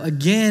burial.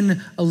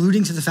 Again,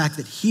 alluding to the fact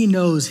that he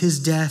knows his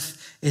death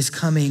is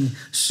coming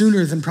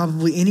sooner than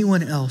probably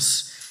anyone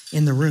else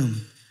in the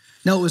room.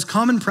 Now, it was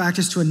common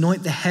practice to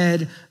anoint the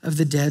head of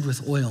the dead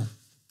with oil.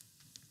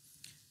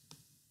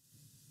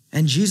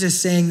 And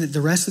Jesus saying that the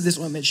rest of this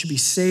ointment should be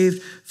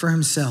saved for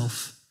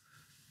himself.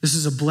 This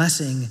is a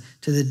blessing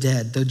to the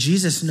dead, though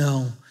Jesus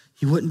knew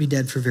he wouldn't be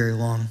dead for very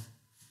long.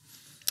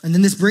 And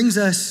then this brings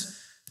us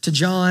to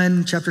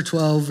John chapter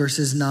 12,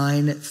 verses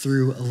 9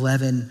 through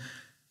 11.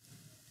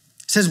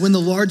 It says, "When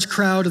the large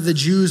crowd of the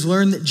Jews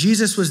learned that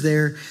Jesus was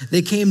there,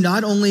 they came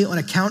not only on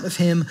account of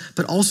him,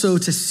 but also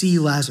to see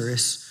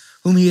Lazarus,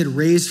 whom he had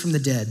raised from the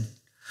dead.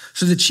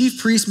 So the chief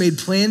priests made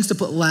plans to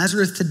put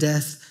Lazarus to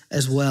death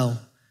as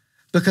well,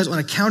 because on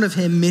account of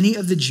him, many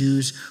of the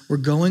Jews were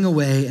going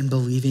away and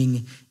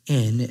believing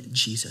in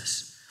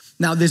Jesus."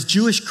 Now, this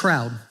Jewish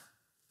crowd,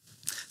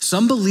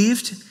 some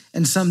believed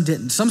and some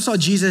didn't. Some saw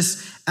Jesus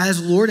as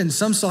Lord and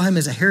some saw him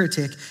as a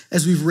heretic,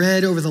 as we've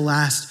read over the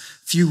last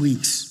few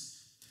weeks.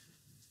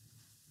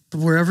 But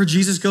wherever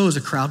Jesus goes,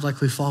 a crowd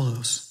likely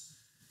follows.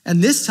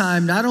 And this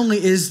time, not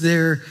only is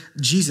there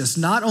Jesus,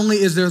 not only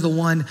is there the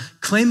one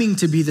claiming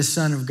to be the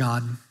Son of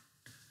God,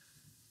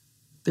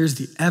 there's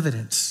the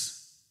evidence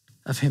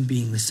of him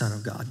being the Son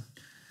of God.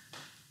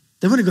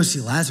 They want to go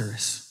see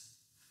Lazarus.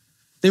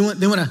 They want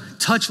to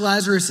touch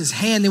Lazarus'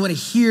 hand. They want to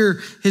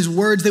hear his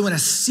words. They want to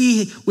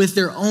see with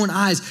their own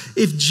eyes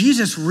if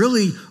Jesus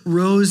really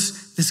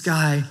rose this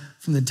guy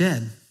from the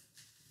dead.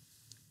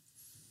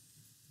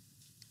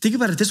 Think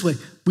about it this way.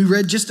 We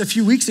read just a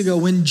few weeks ago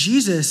when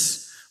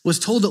Jesus was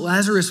told that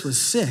Lazarus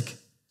was sick.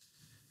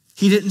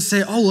 He didn't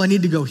say, oh, well, I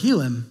need to go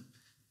heal him.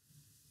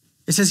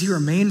 It says he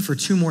remained for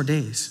 2 more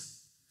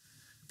days.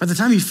 By the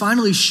time he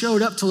finally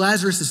showed up to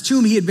Lazarus'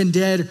 tomb, he had been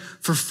dead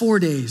for 4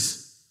 days.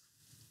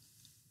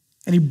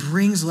 And he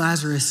brings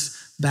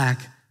Lazarus back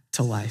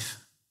to life.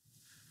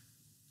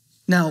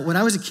 Now, when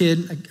I was a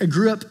kid, I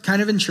grew up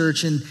kind of in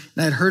church, and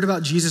I had heard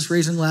about Jesus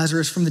raising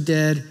Lazarus from the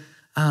dead,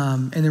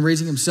 and then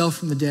raising himself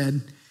from the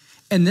dead.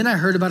 And then I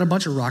heard about a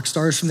bunch of rock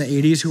stars from the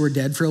 80s who were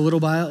dead for a little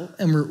while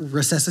and were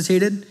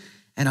resuscitated.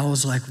 And I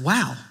was like,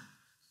 wow,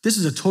 this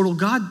is a total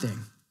God thing.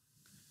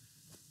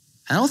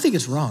 I don't think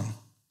it's wrong.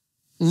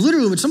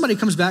 Literally, when somebody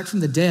comes back from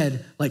the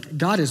dead, like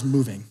God is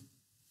moving.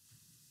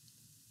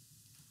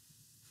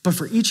 But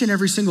for each and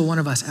every single one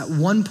of us, at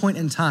one point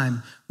in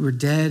time, we were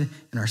dead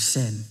in our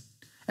sin.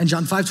 And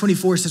John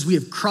 5:24 says we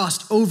have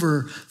crossed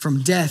over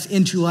from death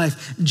into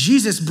life.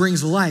 Jesus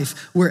brings life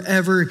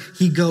wherever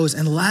he goes.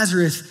 And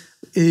Lazarus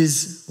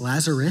is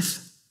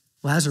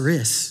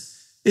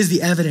the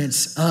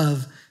evidence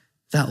of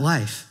that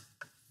life.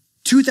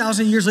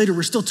 2,000 years later,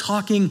 we're still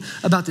talking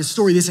about this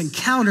story, this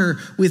encounter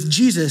with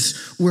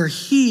Jesus where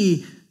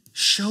he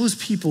shows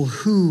people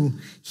who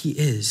he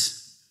is.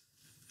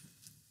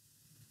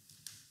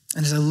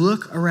 And as I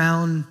look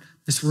around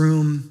this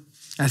room,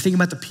 and I think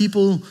about the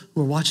people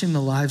who are watching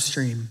the live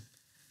stream,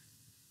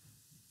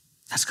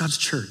 that's God's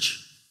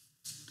church.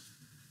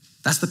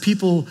 That's the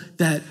people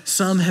that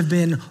some have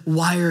been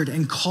wired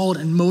and called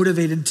and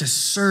motivated to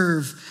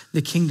serve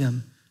the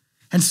kingdom.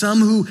 And some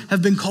who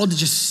have been called to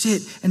just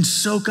sit and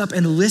soak up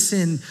and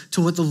listen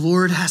to what the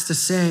Lord has to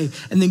say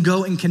and then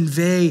go and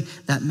convey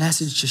that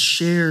message, to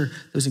share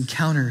those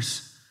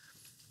encounters.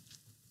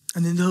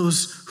 And then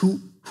those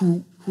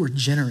who are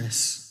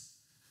generous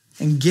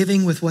and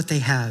giving with what they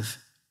have.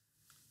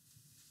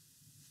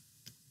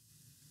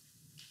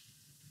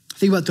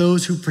 Think about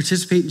those who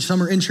participate in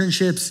summer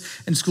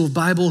internships and School of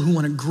Bible who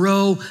want to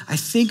grow. I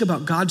think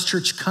about God's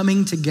church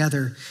coming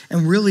together,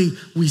 and really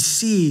we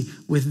see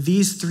with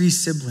these 3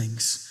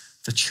 siblings,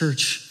 the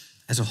church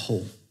as a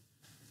whole.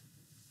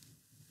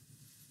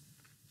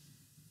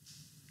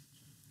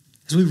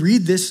 As we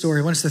read this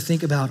story, I want us to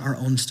think about our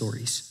own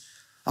stories,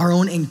 our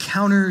own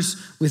encounters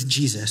with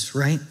Jesus,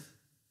 right?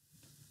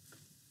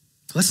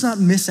 Let's not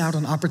miss out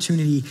on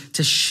opportunity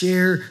to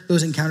share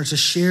those encounters, to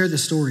share the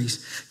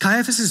stories.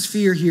 Caiaphas'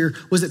 fear here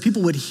was that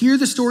people would hear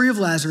the story of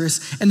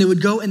Lazarus and they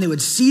would go and they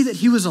would see that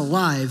he was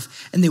alive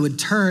and they would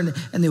turn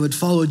and they would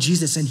follow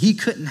Jesus, and he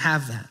couldn't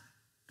have that.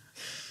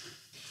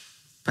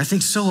 But I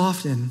think so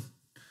often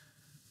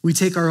we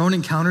take our own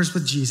encounters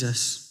with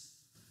Jesus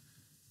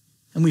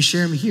and we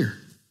share them here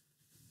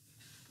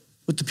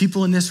with the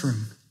people in this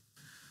room.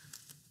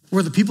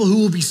 We're the people who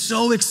will be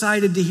so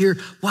excited to hear,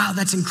 wow,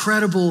 that's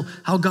incredible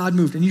how God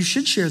moved. And you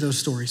should share those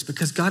stories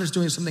because God is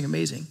doing something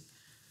amazing.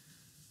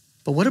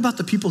 But what about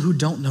the people who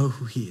don't know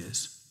who he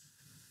is?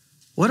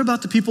 What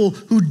about the people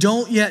who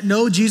don't yet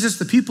know Jesus,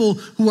 the people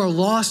who are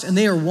lost and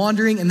they are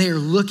wandering and they are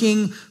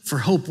looking for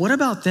hope? What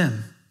about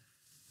them?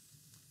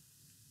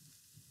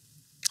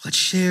 Let's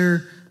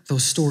share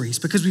those stories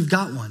because we've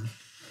got one.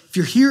 If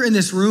you're here in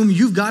this room,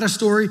 you've got a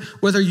story,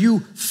 whether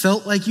you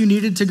felt like you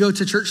needed to go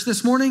to church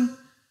this morning,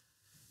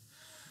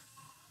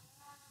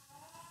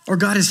 or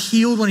God has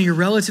healed one of your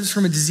relatives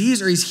from a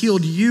disease, or he's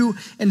healed you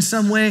in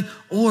some way,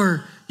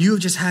 or you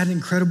have just had an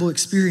incredible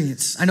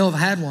experience. I know I've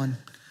had one.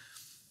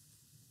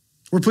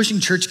 We're pushing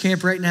church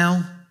camp right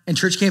now, and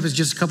church camp is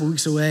just a couple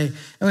weeks away.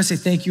 I want to say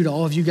thank you to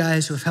all of you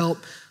guys who have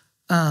helped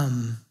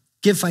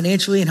give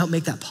financially and help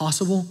make that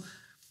possible.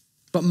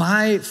 But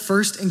my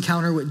first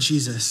encounter with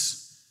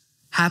Jesus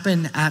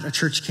happened at a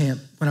church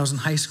camp when I was in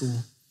high school.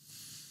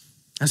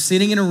 I was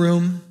sitting in a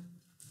room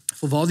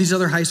full of all these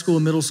other high school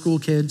and middle school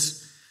kids.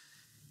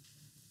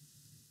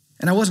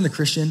 And I wasn't a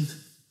Christian.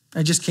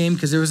 I just came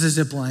because there was a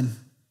zip line.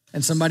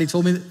 And somebody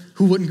told me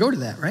who wouldn't go to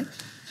that, right?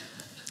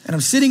 And I'm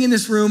sitting in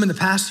this room and the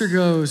pastor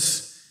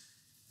goes,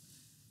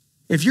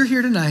 if you're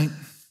here tonight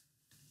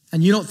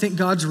and you don't think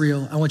God's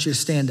real, I want you to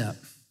stand up.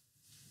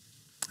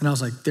 And I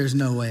was like, there's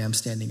no way I'm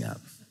standing up.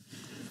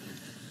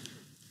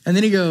 And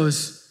then he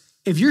goes,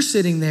 if you're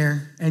sitting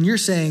there and you're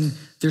saying,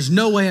 there's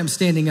no way I'm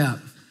standing up,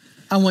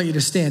 I want you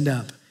to stand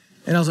up.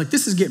 And I was like,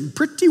 this is getting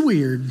pretty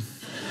weird.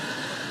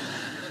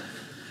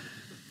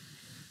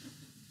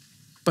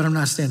 But I'm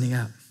not standing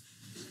up.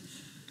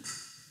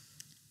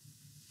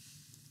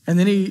 And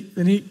then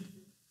he,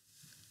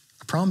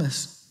 I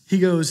promise, he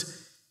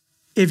goes,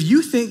 if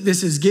you think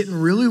this is getting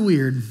really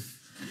weird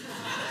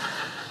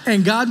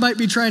and God might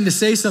be trying to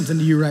say something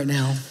to you right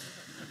now,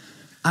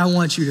 I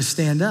want you to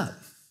stand up.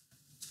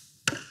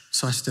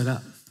 So I stood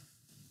up.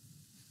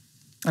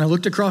 And I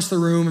looked across the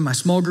room, and my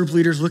small group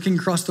leader's looking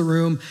across the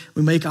room.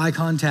 We make eye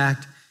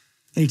contact,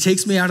 and he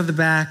takes me out of the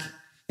back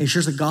he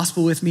shares the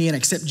gospel with me and I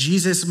accept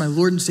Jesus as my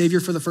Lord and Savior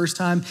for the first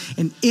time.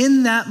 And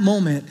in that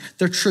moment,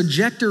 the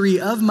trajectory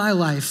of my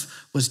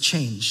life was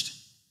changed.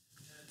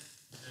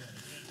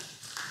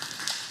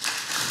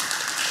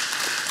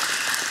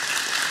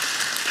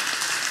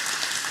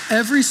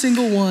 Every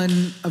single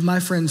one of my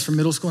friends from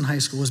middle school and high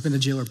school has been to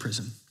jail or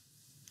prison.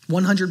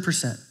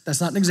 100%.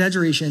 That's not an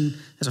exaggeration.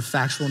 That's a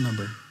factual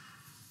number.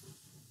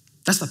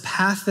 That's the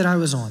path that I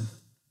was on.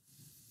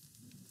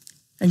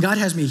 And God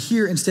has me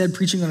here instead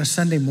preaching on a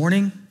Sunday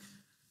morning.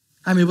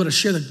 I'm able to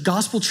share the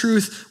gospel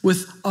truth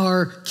with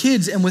our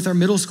kids and with our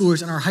middle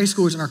schoolers and our high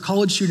schoolers and our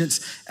college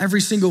students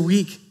every single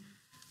week.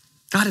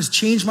 God has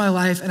changed my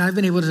life and I've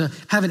been able to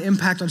have an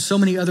impact on so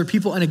many other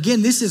people. And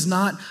again, this is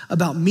not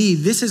about me.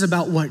 This is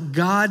about what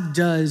God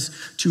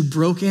does to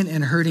broken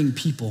and hurting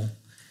people.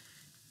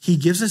 He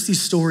gives us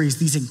these stories,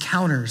 these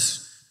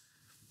encounters,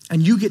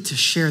 and you get to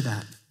share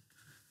that.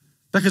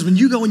 Because when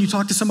you go and you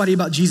talk to somebody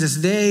about Jesus,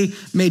 they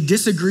may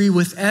disagree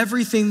with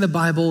everything the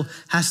Bible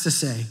has to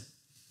say.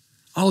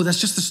 Oh, that's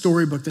just a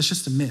storybook. That's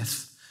just a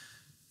myth.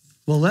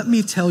 Well, let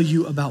me tell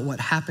you about what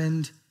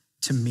happened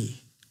to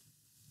me.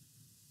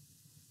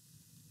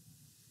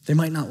 They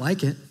might not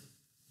like it,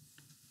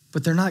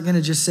 but they're not going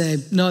to just say,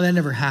 no, that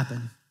never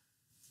happened.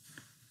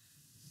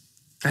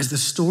 Guys, the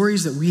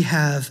stories that we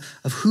have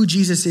of who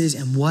Jesus is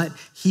and what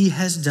he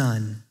has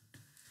done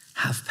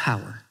have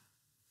power.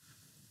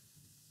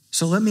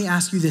 So let me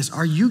ask you this.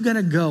 Are you going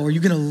to go? Are you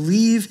going to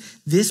leave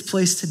this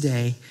place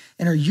today?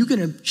 And are you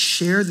going to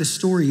share the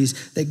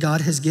stories that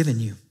God has given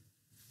you?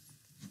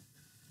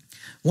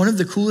 One of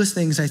the coolest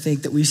things I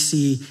think that we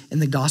see in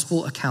the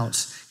gospel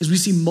accounts is we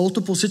see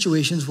multiple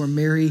situations where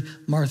Mary,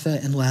 Martha,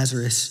 and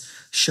Lazarus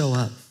show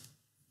up.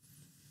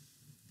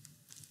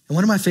 And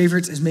one of my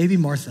favorites is maybe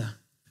Martha.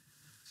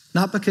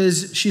 Not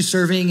because she's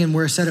serving and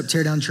we're a set up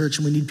tear down church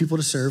and we need people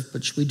to serve,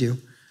 which we do.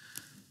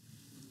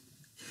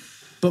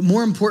 But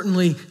more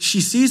importantly,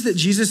 she sees that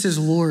Jesus is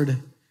Lord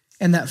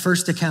in that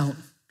first account,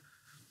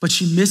 but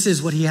she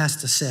misses what he has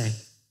to say.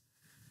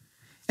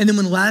 And then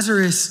when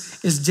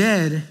Lazarus is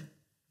dead,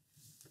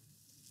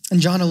 in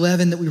John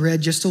 11 that we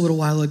read just a little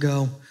while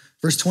ago,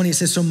 verse 20, it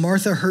says, so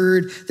Martha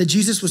heard that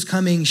Jesus was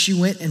coming. She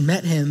went and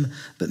met him,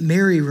 but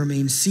Mary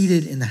remained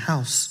seated in the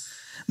house.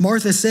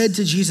 Martha said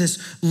to Jesus,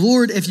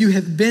 Lord, if you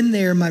had been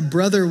there, my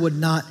brother would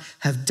not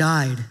have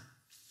died.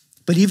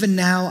 But even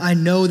now I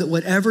know that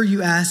whatever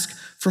you ask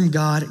from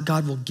God,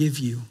 God will give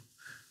you.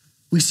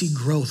 We see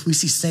growth. We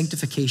see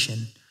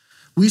sanctification.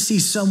 We see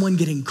someone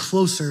getting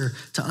closer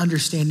to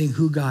understanding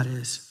who God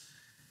is.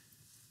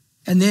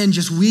 And then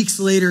just weeks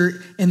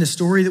later in the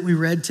story that we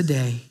read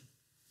today,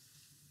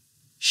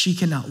 she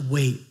cannot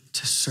wait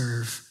to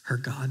serve her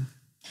God.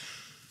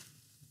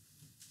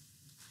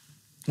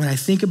 When I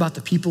think about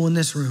the people in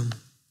this room,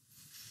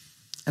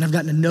 and I've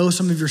gotten to know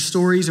some of your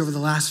stories over the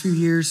last few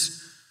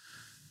years,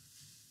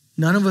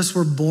 none of us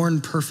were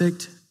born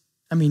perfect.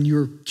 I mean, you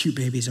were cute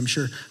babies, I'm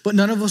sure, but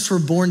none of us were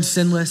born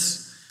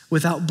sinless,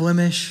 without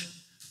blemish.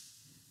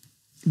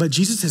 But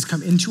Jesus has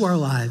come into our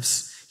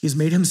lives. He has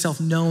made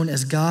himself known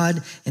as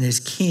God and as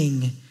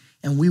King,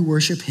 and we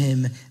worship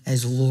him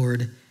as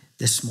Lord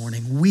this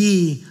morning.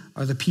 We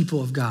are the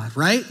people of God,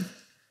 right?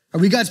 Are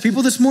we God's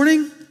people this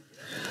morning?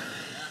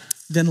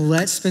 Then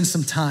let's spend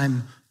some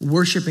time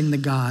worshiping the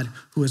God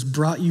who has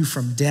brought you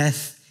from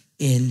death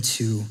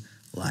into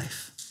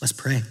life. Let's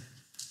pray.